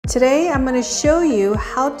Today I'm going to show you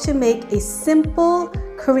how to make a simple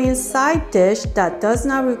Korean side dish that does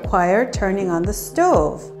not require turning on the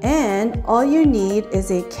stove. And all you need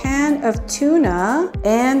is a can of tuna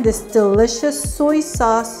and this delicious soy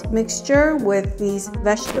sauce mixture with these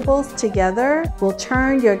vegetables together will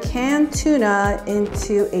turn your canned tuna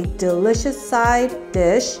into a delicious side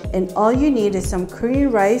dish. And all you need is some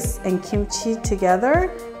Korean rice and kimchi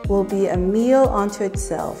together. Will be a meal unto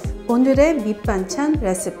itself. 오늘의 밑반찬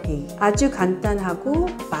레시피. 아주 간단하고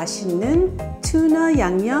맛있는 투나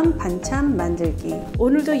양념 반찬 만들기.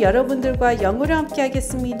 오늘도 여러분들과 영어로 함께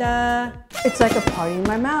하겠습니다. It's like a party in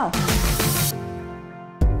my mouth.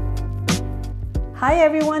 Hi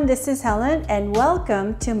everyone, this is Helen and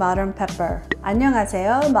welcome to Modern Pepper.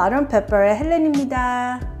 안녕하세요, Modern Pepper의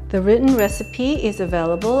헬렌입니다. The written recipe is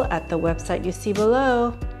available at the website you see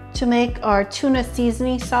below. To make our tuna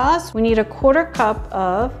seasoning sauce, we need a 1/4 cup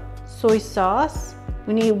of soy sauce.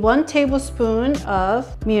 We need 1 tablespoon of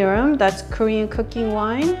mirum, that's Korean cooking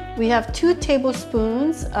wine. We have 2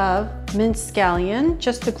 tablespoons of minced scallion,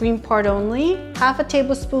 just the green part only. 1/2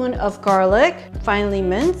 tablespoon of garlic, finely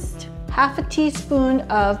minced. 1/2 teaspoon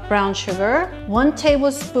of brown sugar. 1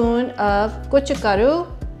 tablespoon of gochugaru,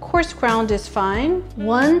 coarse ground is fine.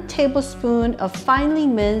 1 tablespoon of finely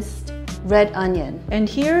minced red onion. And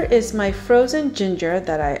here is my frozen ginger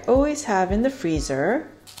that I always have in the freezer.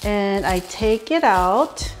 And I take it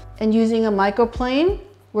out and using a microplane,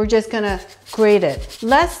 we're just gonna grate it.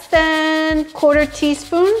 Less than 1/4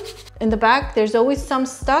 teaspoon. In the back, there's always some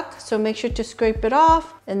stuck, so make sure to scrape it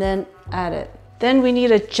off and then add it. Then we need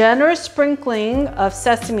a generous sprinkling of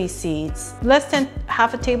sesame seeds, less than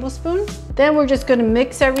 1/2 tablespoon. Then we're just gonna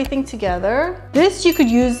mix everything together. This you could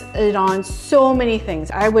use it on so many things.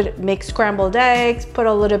 I would make scrambled eggs, put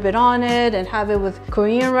a little bit on it and have it with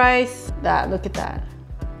Korean rice. Look at that.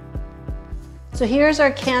 So here's our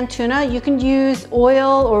canned tuna. You can use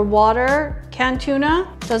oil or water canned tuna,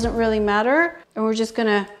 doesn't really matter. And we're just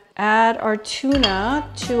gonna add our tuna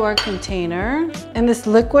to our container. And this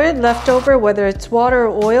liquid left over, whether it's water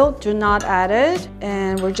or oil, do not add it.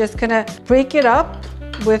 And we're just gonna break it up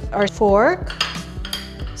with our fork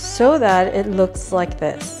so that it looks like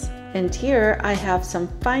this. And here I have some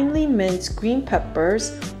finely minced green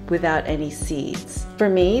peppers without any seeds. For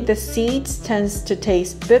me, the seeds tends to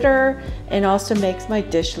taste bitter and also makes my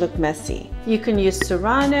dish look messy. You can use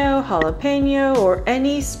serrano, jalapeno, or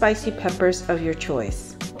any spicy peppers of your choice.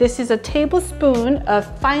 This is a tablespoon of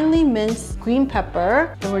finely minced green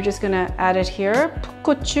pepper, and we're just gonna add it here.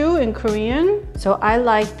 Pukgochu in Korean. So I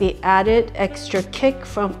like the added extra kick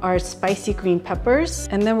from our spicy green peppers.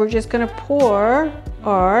 And then we're just gonna pour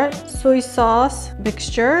our soy sauce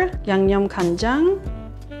mixture, 양념 간장.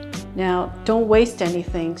 Now, don't waste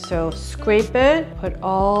anything, so scrape it, put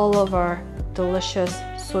all of our delicious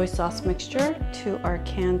soy sauce mixture to our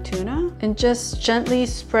canned tuna and just gently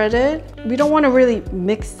spread it. We don't want to really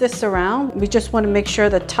mix this around. We just want to make sure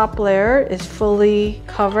the top layer is fully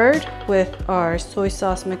covered with our soy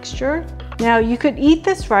sauce mixture. Now you could eat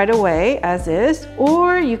this right away as is,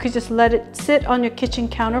 or you could just let it sit on your kitchen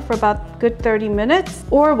counter for about a good 30 minutes.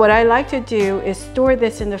 Or what I like to do is store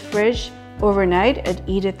this in the fridge overnight and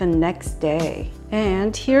eat it the next day.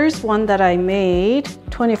 And here's one that I made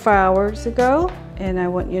 24 hours ago, and I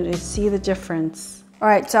want you to see the difference. All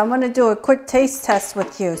right, so I'm gonna do a quick taste test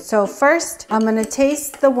with you. So first, I'm gonna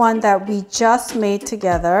taste the one that we just made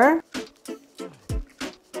together.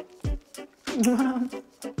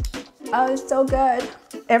 Oh, it's so good.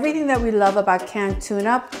 Everything that we love about canned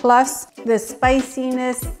tuna, plus the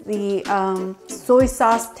spiciness, the soy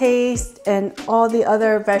sauce taste, and all the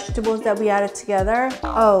other vegetables that we added together.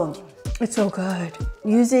 Oh, it's so good.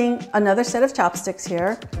 Using another set of chopsticks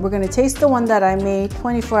here, we're gonna taste the one that I made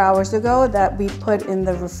 24 hours ago that we put in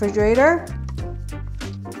the refrigerator.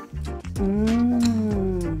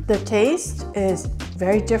 The taste is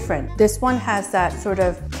very different. This one has that sort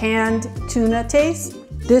of canned tuna taste.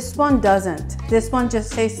 This one doesn't. This one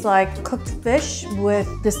just tastes like cooked fish with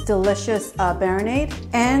this delicious marinade,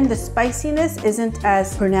 and the spiciness isn't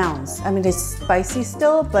as pronounced. I mean, it's spicy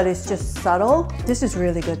still, but it's just subtle. This is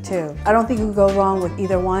really good too. I don't think you can go wrong with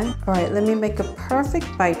either one. All right, let me make a perfect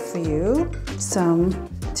bite for you. Some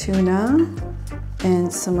tuna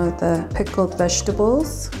and some of the pickled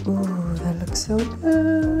vegetables. Ooh, that looks so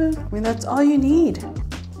good. I mean, that's all you need.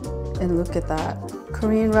 And look at that.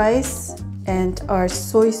 Korean rice and our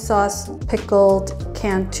soy sauce pickled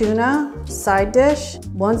canned tuna side dish.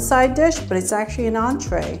 One side dish, but it's actually an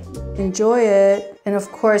entree. Enjoy it. And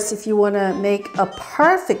of course, if you want to make a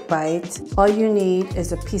perfect bite, all you need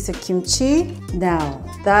is a piece of kimchi. Now,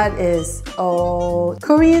 that is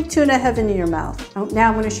Korean tuna heaven in your mouth. Now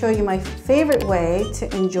I'm going to show you my favorite way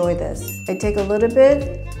to enjoy this. I take a little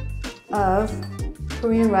bit of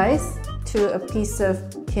Korean rice to a piece of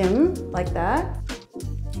kim, like that.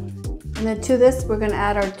 And then to this, we're going to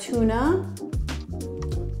add our tuna.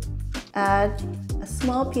 Add a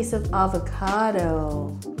small piece of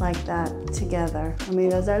avocado, like that, together. I mean,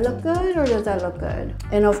 does that look good or does that look good?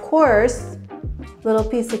 And of course, little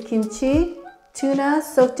piece of kimchi, tuna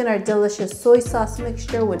soaked in our delicious soy sauce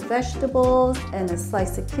mixture with vegetables and a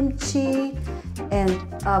slice of kimchi and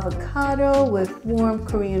avocado with warm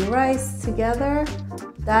Korean rice together.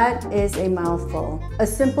 That is a mouthful. A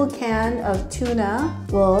simple can of tuna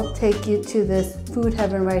will take you to this food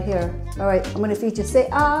heaven right here. All right, I'm gonna feed you. Say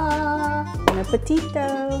ah, bon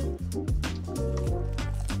appetito.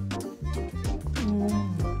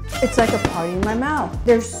 It's like a party in my mouth.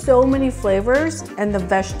 There's so many flavors, and the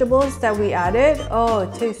vegetables that we added, oh,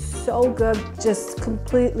 it tastes so good. Just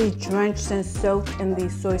completely drenched and soaked in the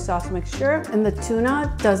soy sauce mixture. And the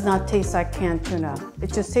tuna does not taste like canned tuna.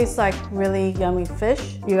 It just tastes like really yummy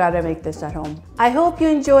fish. You gotta make this at home. I hope you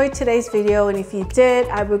enjoyed today's video, and if you did,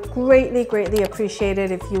 I would greatly appreciate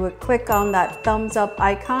it if you would click on that thumbs up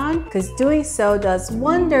icon, because doing so does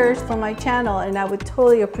wonders for my channel, and I would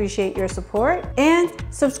totally appreciate your support. And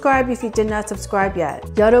subscribe if you did not subscribe yet.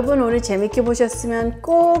 여러분 오늘 재밌게 보셨으면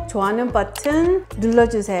꼭 좋아하는 버튼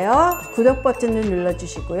눌러주세요. 구독 버튼도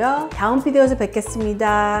눌러주시고요. 다음 비디오에서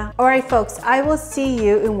뵙겠습니다. Alright folks, I will see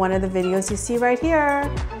you in one of the videos you see right here.